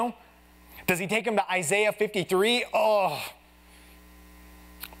 I don't know. Does he take him to Isaiah 53? Oh,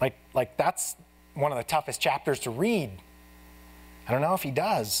 like that's one of the toughest chapters to read. I don't know if he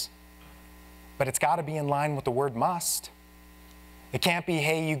does. But it's got to be in line with the word must. It can't be,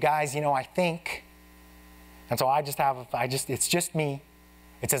 hey, you guys, you know, I think. And so it's just me.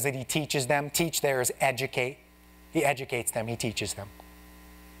 It says that he teaches them. Teach there is educate. He educates them. He teaches them.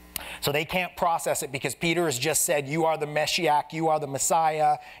 So they can't process it because Peter has just said, you are the Messiah, you are the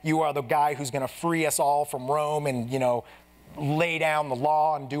Messiah, you are the guy who's going to free us all from Rome and, you know, lay down the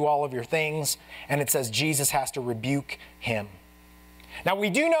law and do all of your things. And it says Jesus has to rebuke him. Now, we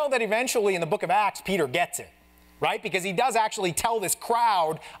do know that eventually in the book of Acts, Peter gets it, right? Because he does actually tell this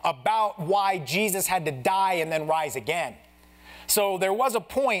crowd about why Jesus had to die and then rise again. So there was a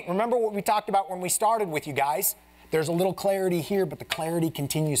point, remember what we talked about when we started with you guys? There's a little clarity here, but the clarity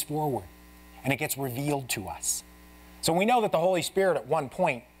continues forward, and it gets revealed to us. So we know that the Holy Spirit at one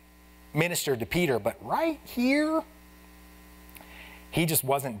point ministered to Peter, but right here, he just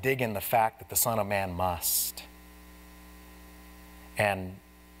wasn't digging the fact that the Son of Man must. And,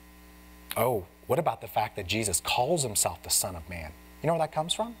 oh, what about the fact that Jesus calls himself the Son of Man? You know where that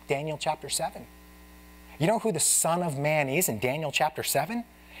comes from? Daniel chapter 7. You know who the Son of Man is in Daniel chapter 7?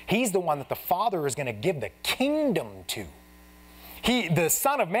 He's the one that the Father is going to give the kingdom to. The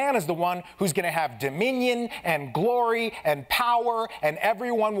Son of Man is the one who's going to have dominion and glory and power, and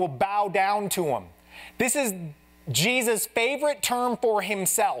everyone will bow down to him. This is Jesus' favorite term for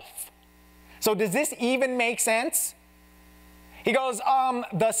himself. So does this even make sense? He goes,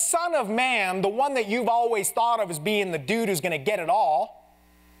 the Son of Man, the one that you've always thought of as being the dude who's going to get it all,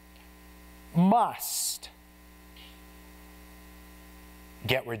 must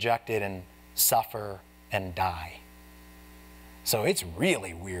get rejected and suffer and die. So it's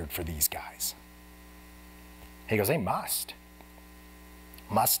really weird for these guys. He goes, they must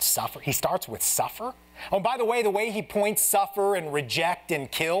suffer. He starts with suffer. Oh, by the way he points suffer and reject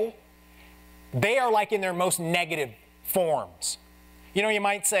and kill, they are like in their most negative forms. You know, you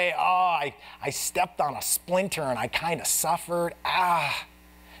might say, oh, I stepped on a splinter and I kind of suffered.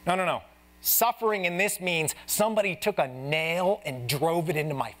 No. Suffering in this means somebody took a nail and drove it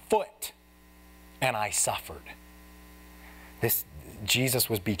into my foot and I suffered. Jesus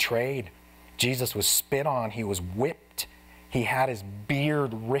was betrayed. Jesus was spit on. He was whipped. He had his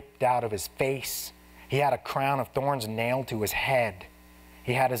beard ripped out of his face. He had a crown of thorns nailed to his head.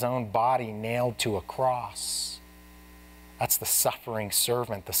 He had his own body nailed to a cross. That's the suffering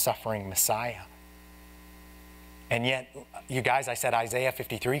servant, the suffering Messiah. And yet, you guys, I said Isaiah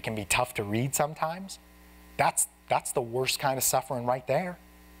 53 can be tough to read sometimes. That's the worst kind of suffering right there.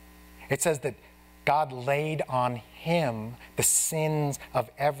 It says that God laid on him the sins of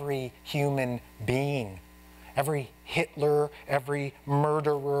every human being. Every Hitler, every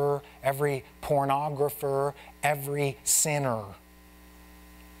murderer, every pornographer, every sinner.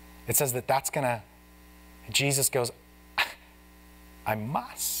 It says that that's going to, Jesus goes, I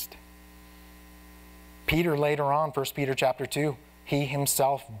must. Peter later on, 1 Peter chapter 2, he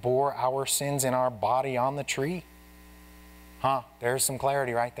himself bore our sins in our body on the tree. There's some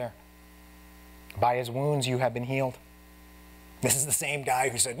clarity right there. By his wounds you have been healed. This is the same guy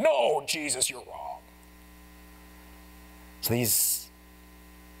who said, no, Jesus, you're wrong. So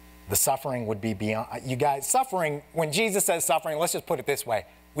the suffering would be beyond, you guys, suffering, when Jesus says suffering, let's just put it this way,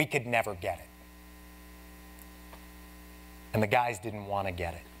 we could never get it. And the guys didn't want to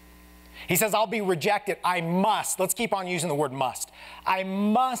get it. He says, I'll be rejected. I must. Let's keep on using the word must. I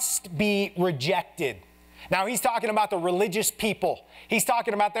must be rejected. Now, he's talking about the religious people. He's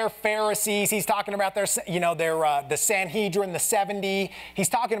talking about their Pharisees. He's talking about their the Sanhedrin, the 70. He's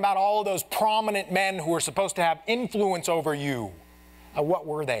talking about all of those prominent men who were supposed to have influence over you. What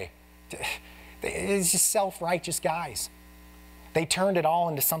were they? It's just self-righteous guys. They turned it all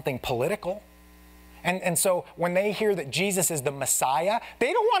into something political. And so when they hear that Jesus is the Messiah,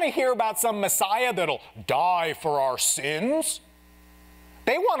 they don't want to hear about some Messiah that'll die for our sins.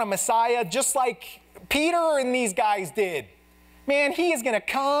 They want a Messiah just like Peter and these guys did. Man, he is going to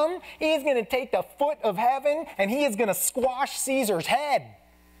come, he is going to take the foot of heaven, and he is going to squash Caesar's head.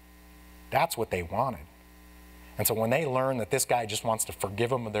 That's what they wanted. And so when they learn that this guy just wants to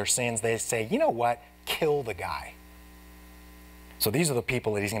forgive them of their sins, they say, you know what? Kill the guy. So these are the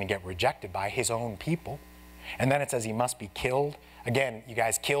people that he's going to get rejected by, his own people. And then it says he must be killed. Again, you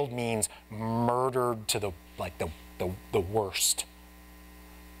guys, killed means murdered to the worst.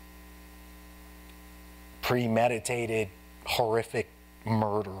 Premeditated, horrific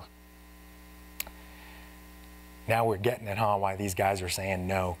murder. Now we're getting it, huh, why these guys are saying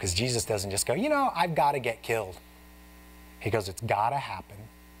no. Because Jesus doesn't just go, I've got to get killed. He goes, it's got to happen.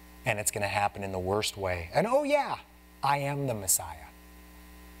 And it's going to happen in the worst way. And oh yeah, I am the Messiah.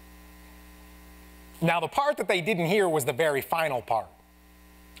 Now the part that they didn't hear was the very final part.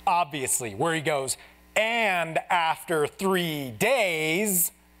 Obviously, where he goes, and after 3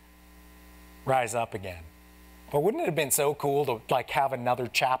 days, rise up again. But wouldn't it have been so cool to have another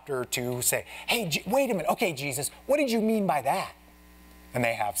chapter or two say, hey, wait a minute, okay, Jesus, what did you mean by that? And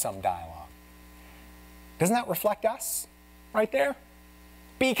they have some dialogue. Doesn't that reflect us right there?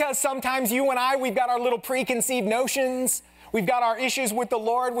 Because sometimes you and I, we've got our little preconceived notions. We've got our issues with the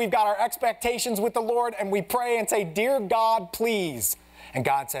Lord. We've got our expectations with the Lord. And we pray and say, dear God, please. And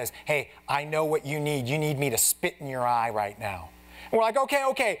God says, hey, I know what you need. You need me to spit in your eye right now. And we're like,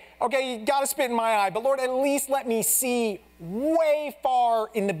 okay, you got to spit in my eye. But Lord, at least let me see way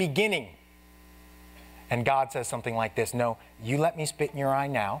far in the beginning. And God says something like this, no, you let me spit in your eye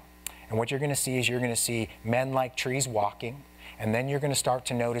now. And what you're going to see is you're going to see men like trees walking. And then you're going to start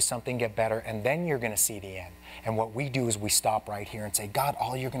to notice something get better, and then you're going to see the end. And what we do is we stop right here and say, God,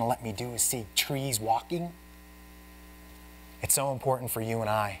 all you're going to let me do is see trees walking. It's so important for you and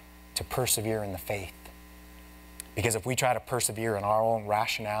I to persevere in the faith. Because if we try to persevere in our own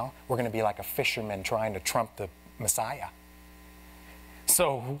rationale, we're going to be like a fisherman trying to trump the Messiah.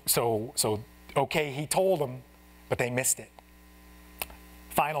 So okay, he told them, but they missed it.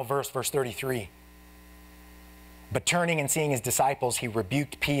 Final verse, verse 33. But turning and seeing his disciples, he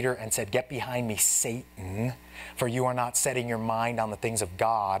rebuked Peter and said, get behind me, Satan, for you are not setting your mind on the things of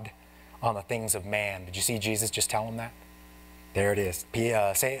God, on the things of man. Did you see Jesus just tell him that? There it is.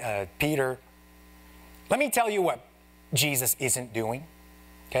 Peter, let me tell you what Jesus isn't doing,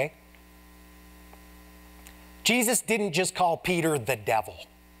 okay? Jesus didn't just call Peter the devil.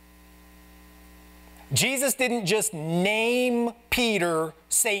 Jesus didn't just name Peter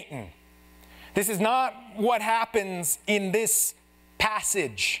Satan. This is not what happens in this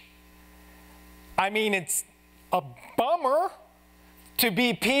passage. I mean, it's a bummer to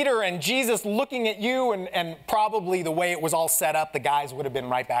be Peter and Jesus looking at you, and probably the way it was all set up, the guys would have been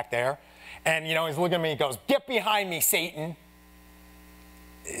right back there. And, he's looking at me and goes, get behind me, Satan.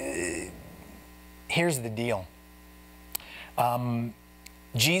 Here's the deal.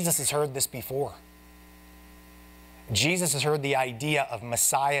 Jesus has heard this before. Jesus has heard the idea of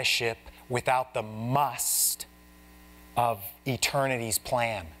messiahship without the must of eternity's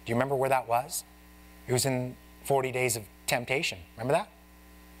plan. Do you remember where that was? It was in 40 days of temptation. Remember that?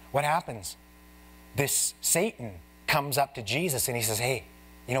 What happens? This Satan comes up to Jesus and he says, hey,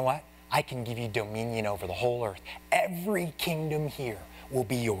 you know what? I can give you dominion over the whole earth. Every kingdom here will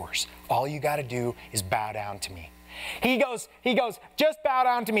be yours. All you got to do is bow down to me. He goes, just bow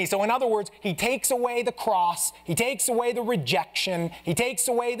down to me. So in other words, he takes away the cross, he takes away the rejection, he takes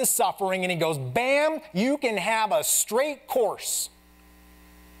away the suffering, and he goes, bam, you can have a straight course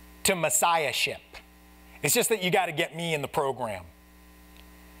to messiahship. It's just that you got to get me in the program.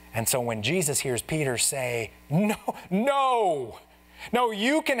 And so when Jesus hears Peter say, no,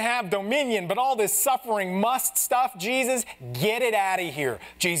 you can have dominion, but all this suffering must stuff, Jesus, get it out of here.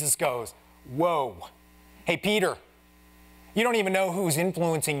 Jesus goes, whoa. Hey, Peter, you don't even know who's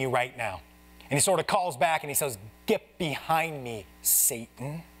influencing you right now. And he sort of calls back and he says, get behind me,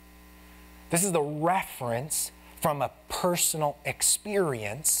 Satan. This is the reference from a personal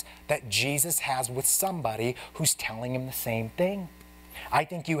experience that Jesus has with somebody who's telling him the same thing. I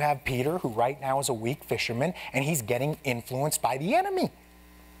think you have Peter, who right now is a weak fisherman, and he's getting influenced by the enemy.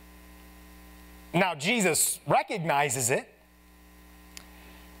 Now, Jesus recognizes it,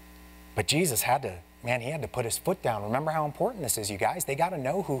 but Jesus had to put his foot down. Remember how important this is, you guys. They got to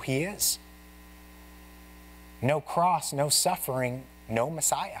know who he is. No cross, no suffering, no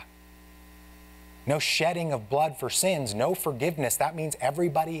Messiah. No shedding of blood for sins, no forgiveness. That means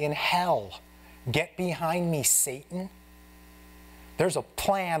everybody in hell. Get behind me, Satan. There's a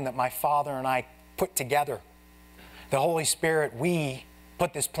plan that my Father and I put together. The Holy Spirit, we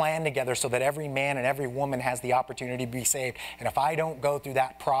put this plan together so that every man and every woman has the opportunity to be saved. And if I don't go through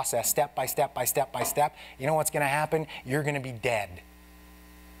that process step by step by step by step, you know what's going to happen? You're going to be dead.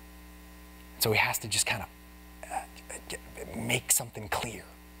 So he has to just kind of make something clear.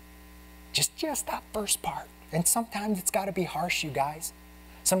 Just that first part. And sometimes it's got to be harsh, you guys.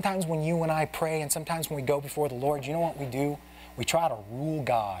 Sometimes when you and I pray, and sometimes when we go before the Lord, you know what we do? we try to rule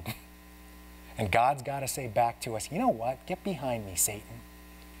God. And God's got to say back to us, you know what? Get behind me, Satan.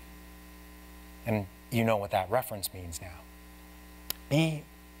 And you know what that reference means now. Be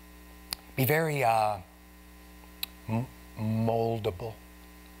very moldable.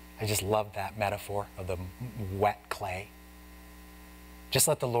 I just love that metaphor of the wet clay. Just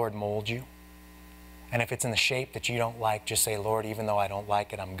let the Lord mold you. And if it's in the shape that you don't like, just say, Lord, even though I don't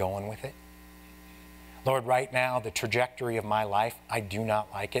like it, I'm going with it. Lord, right now, the trajectory of my life, I do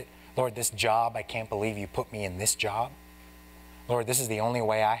not like it. Lord, this job, I can't believe you put me in this job. Lord, this is the only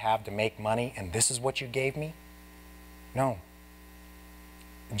way I have to make money, and this is what you gave me? No.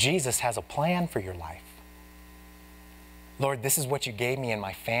 Jesus has a plan for your life. Lord, this is what you gave me in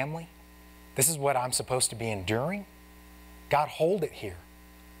my family. This is what I'm supposed to be enduring. God, hold it here.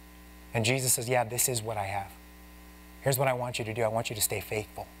 And Jesus says, yeah, this is what I have. Here's what I want you to do. I want you to stay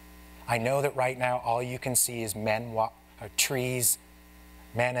faithful. I know that right now all you can see is men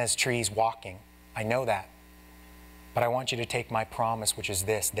as trees walking. I know that. But I want you to take my promise, which is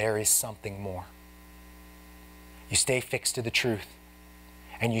this: there is something more. You stay fixed to the truth,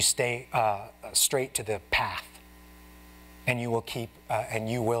 and you stay straight to the path, and you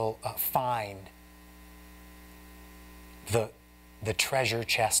will find the treasure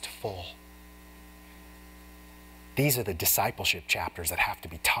chest full. These are the discipleship chapters that have to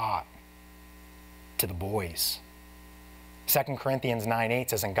be taught to the boys. 2 Corinthians 9:8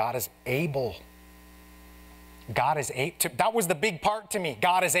 says, and God is able. God is able. That was the big part to me.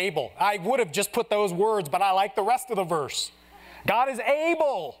 God is able. I would have just put those words, but I like the rest of the verse. God is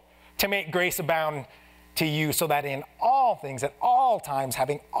able to make grace abound to you, so that in all things, at all times,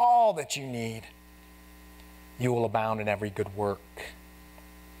 having all that you need, you will abound in every good work.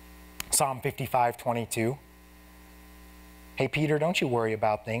 Psalm 55:22. Hey, Peter, don't you worry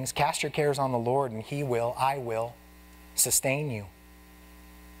about things. Cast your cares on the Lord, and I will sustain you.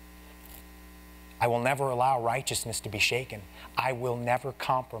 I will never allow righteousness to be shaken. I will never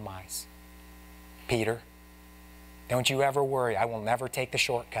compromise. Peter, don't you ever worry. I will never take the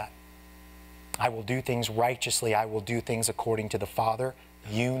shortcut. I will do things righteously. I will do things according to the Father.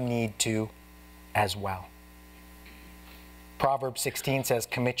 You need to as well. Proverbs 16 says,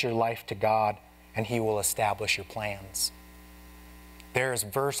 commit your life to God, and He will establish your plans. There's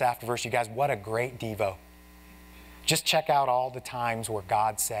verse after verse. You guys, what a great Devo. Just check out all the times where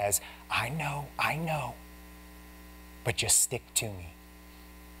God says, I know, but just stick to me.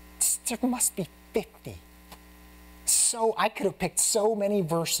 There must be 50. So I could have picked so many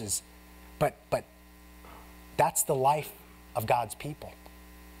verses, but that's the life of God's people.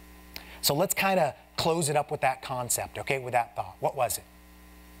 So let's kind of close it up with that concept, okay, with that thought. What was it?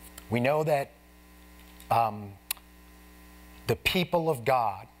 We know that the people of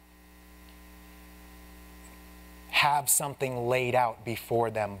God have something laid out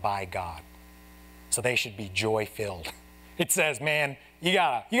before them by God. So they should be joy-filled. It says, man, you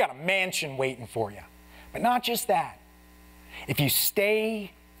got a mansion waiting for you. But not just that. If you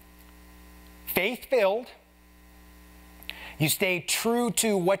stay faith-filled, you stay true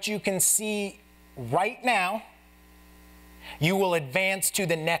to what you can see right now, you will advance to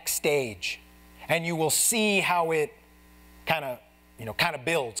the next stage. And you will see how it kind of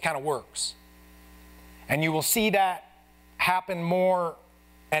builds, kind of works. And you will see that happen more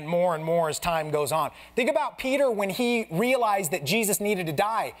and more and more as time goes on. Think about Peter when he realized that Jesus needed to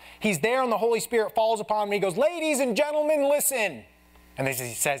die. He's there and the Holy Spirit falls upon him. He goes, ladies and gentlemen, listen. And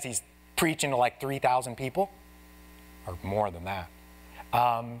he says he's preaching to like 3,000 people, or more than that.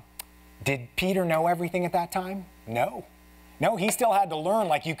 Did Peter know everything at that time? No. No, he still had to learn,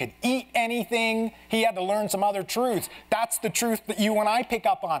 like you could eat anything. He had to learn some other truths. That's the truth that you and I pick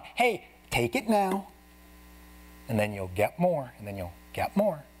up on. Hey, take it now, and then you'll get more, and then you'll get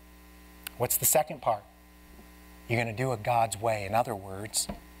more. What's the second part? You're going to do it God's way. In other words,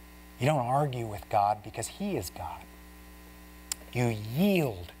 you don't argue with God because He is God. You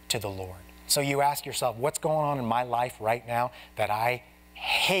yield to the Lord. So you ask yourself, what's going on in my life right now that I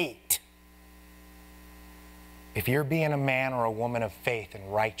hate? If you're being a man or a woman of faith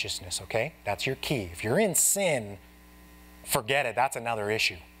and righteousness, okay, that's your key. If you're in sin, forget it. That's another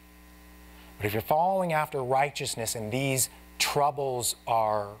issue. But if you're following after righteousness and these troubles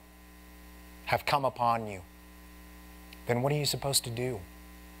have come upon you, then what are you supposed to do?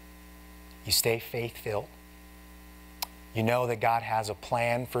 You stay faith-filled. You know that God has a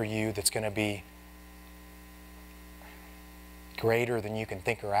plan for you that's going to be greater than you can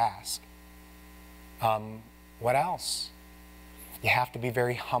think or ask. What else? You have to be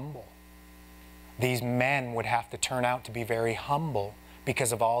very humble. These men would have to turn out to be very humble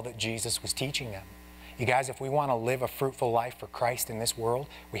because of all that Jesus was teaching them. You guys, if we want to live a fruitful life for Christ in this world,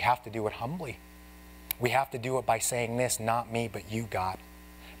 we have to do it humbly. We have to do it by saying this, not me, but you, God.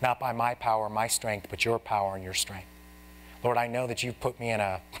 Not by my power, my strength, but your power and your strength. Lord, I know that you've put me in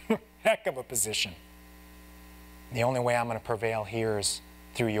a heck of a position. The only way I'm going to prevail here is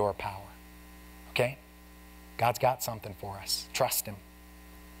through your power. Okay? God's got something for us. Trust him.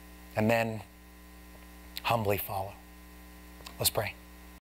 And then humbly follow. Let's pray.